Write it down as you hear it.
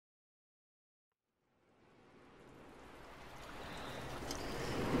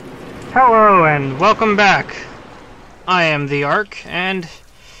Hello and welcome back. I am The-Ark and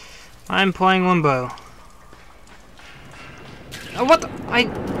I'm playing Limbo. Oh, what the? I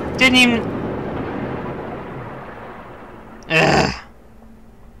didn't even... Ugh.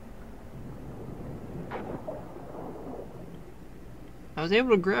 I was able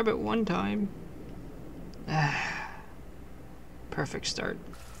to grab it one time. Perfect start.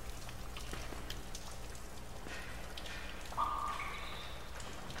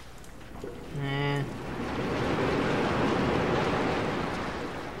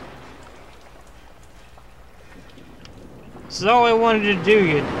 This is all I wanted to do,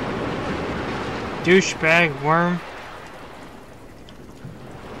 you douchebag worm.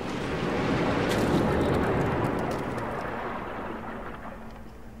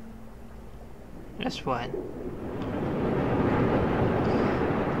 Guess what?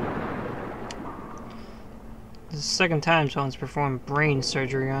 This is the second time someone's performed brain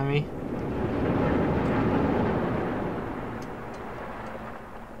surgery on me.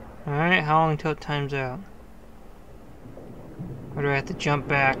 Alright, how long till it times out? Or do I have to jump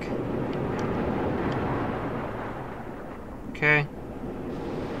back? Okay.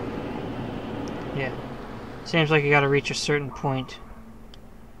 Yeah. Seems like you gotta reach a certain point.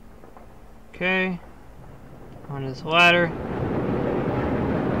 Okay. Onto this ladder.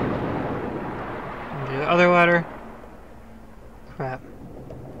 Onto the other ladder. Crap.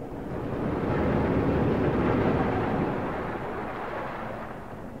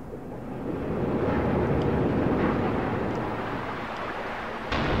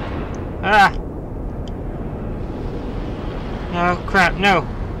 Ah! No, crap, no!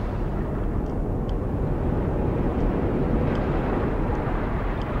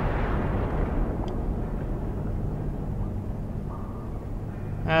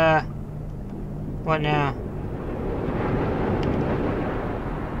 What now?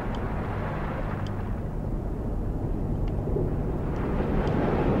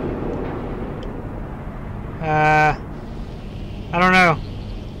 I don't know.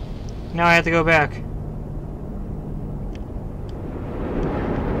 Now I have to go back.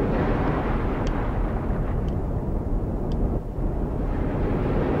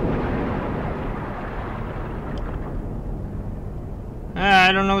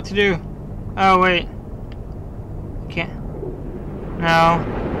 I don't know what to do. Oh, wait. Can't. No.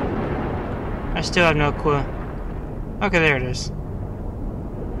 I still have no clue. Okay, there it is.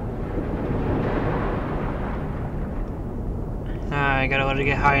 I gotta let it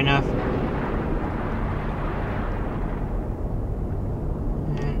get high enough.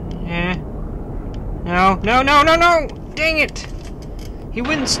 Yeah. No, no, no, no, no! Dang it! He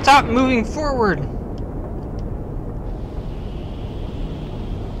wouldn't stop moving forward.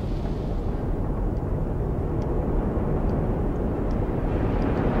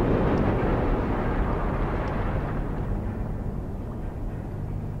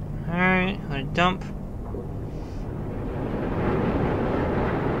 Alright, let it dump.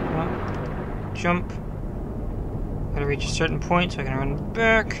 Jump. Gotta reach a certain point so I can run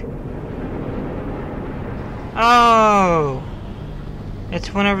back. Oh!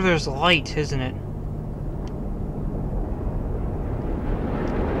 It's whenever there's light, isn't it?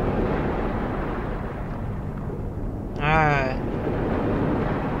 Alright.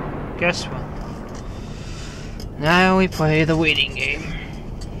 Guess what? Now we play the waiting game.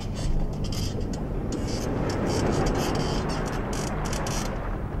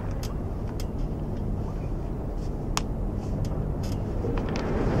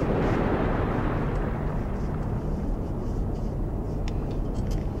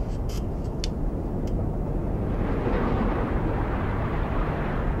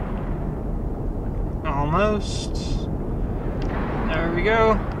 Almost. There we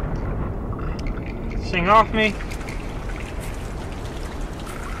go. Thing off me.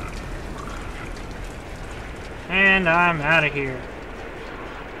 And I'm out of here.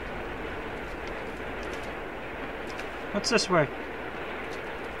 What's this way?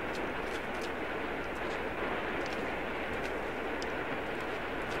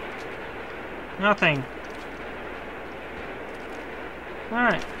 Nothing.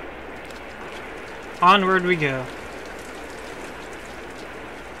 Alright. Onward we go.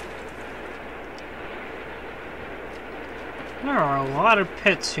 There are a lot of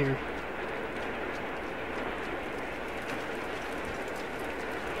pits here.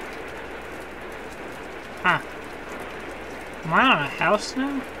 Huh. Am I on a house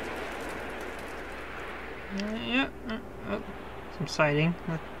now? Yeah. Oh, some siding.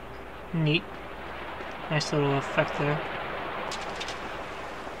 Neat. Nice little effect there.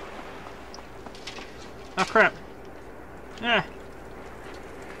 Oh crap. Ah.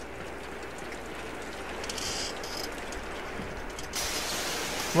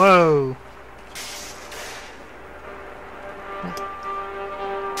 Whoa.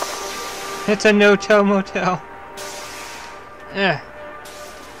 It's a no-tell motel. Yeah.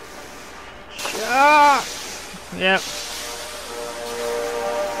 Ah! Yep.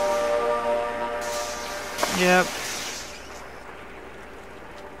 Yep.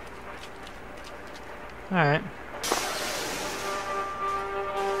 Alright.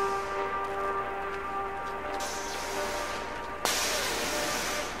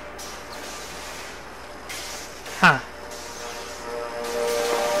 Huh.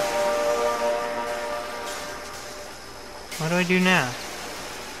 What do I do now?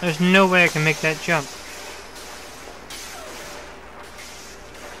 There's no way I can make that jump.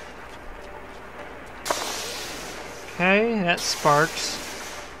 Okay, that sparks.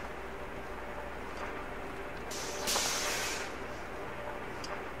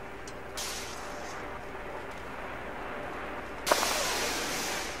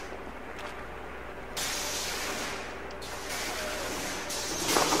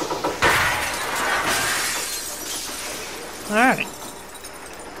 Alright.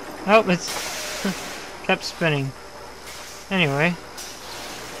 Oh, it's kept spinning. Anyway.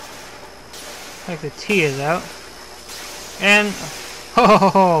 Like the T is out. And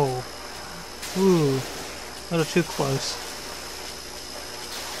oh, ooh, a little too close.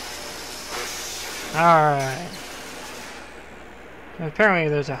 Alright. Apparently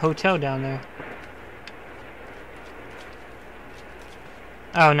there's a hotel down there.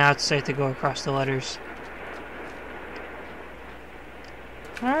 Oh, now it's safe to go across the letters.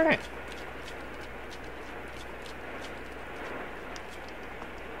 Alright.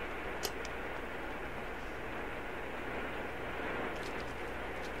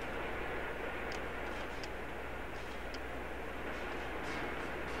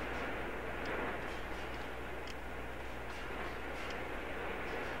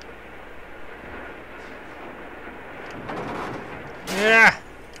 Yeah.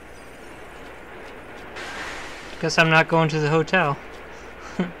 Guess I'm not going to the hotel.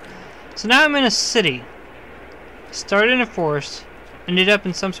 So now I'm in a city. Started in a forest, ended up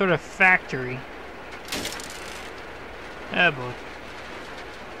in some sort of factory. Oh boy.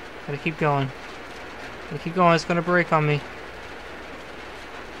 Gotta keep going. Gotta keep going, it's gonna break on me.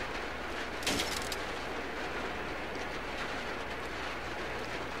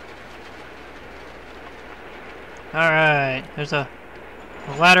 Alright, there's a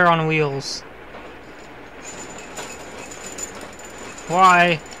ladder on wheels.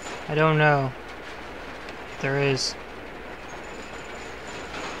 Why? I don't know. There is.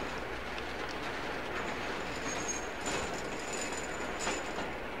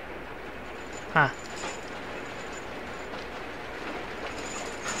 Huh.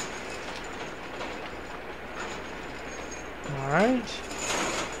 Alright.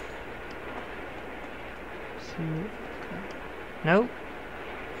 Nope.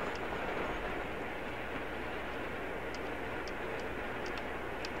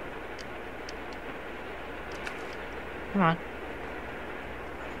 Come on.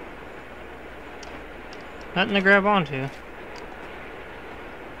 Nothing to grab onto.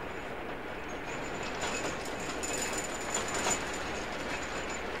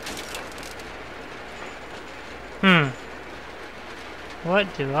 What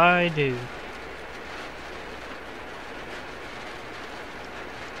do I do?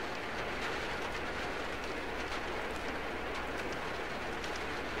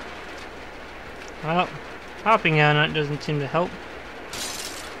 Well, hopping on it doesn't seem to help.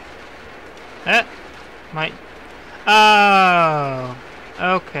 That might... Oh!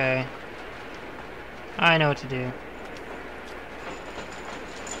 Okay. I know what to do.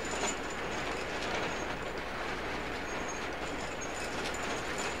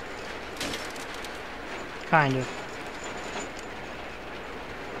 Kind of.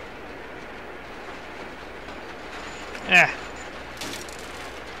 Yeah.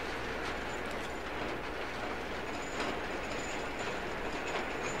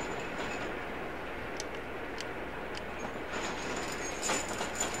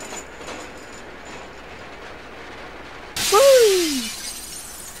 Woo!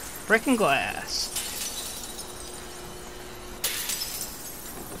 Breaking glass.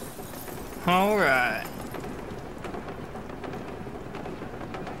 All right.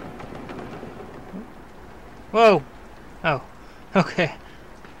 Whoa! Oh, okay.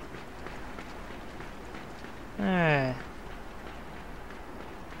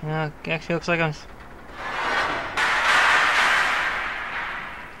 Actually looks like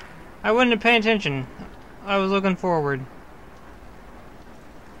I wouldn't have paid attention. I was looking forward.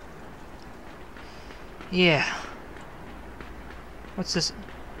 Yeah. What's this?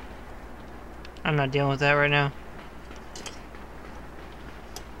 I'm not dealing with that right now.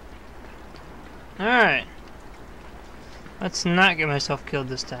 Alright. Let's not get myself killed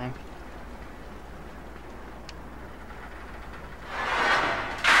this time.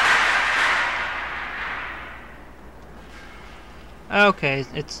 Okay,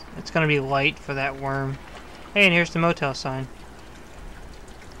 it's gonna be light for that worm. Hey, and here's the motel sign.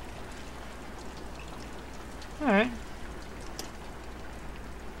 Alright.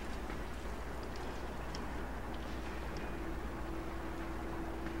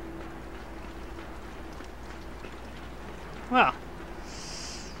 Well.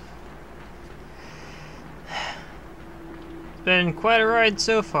 It's been quite a ride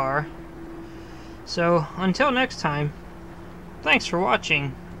so far. So, until next time, thanks for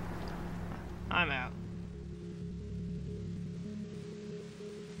watching. I'm out.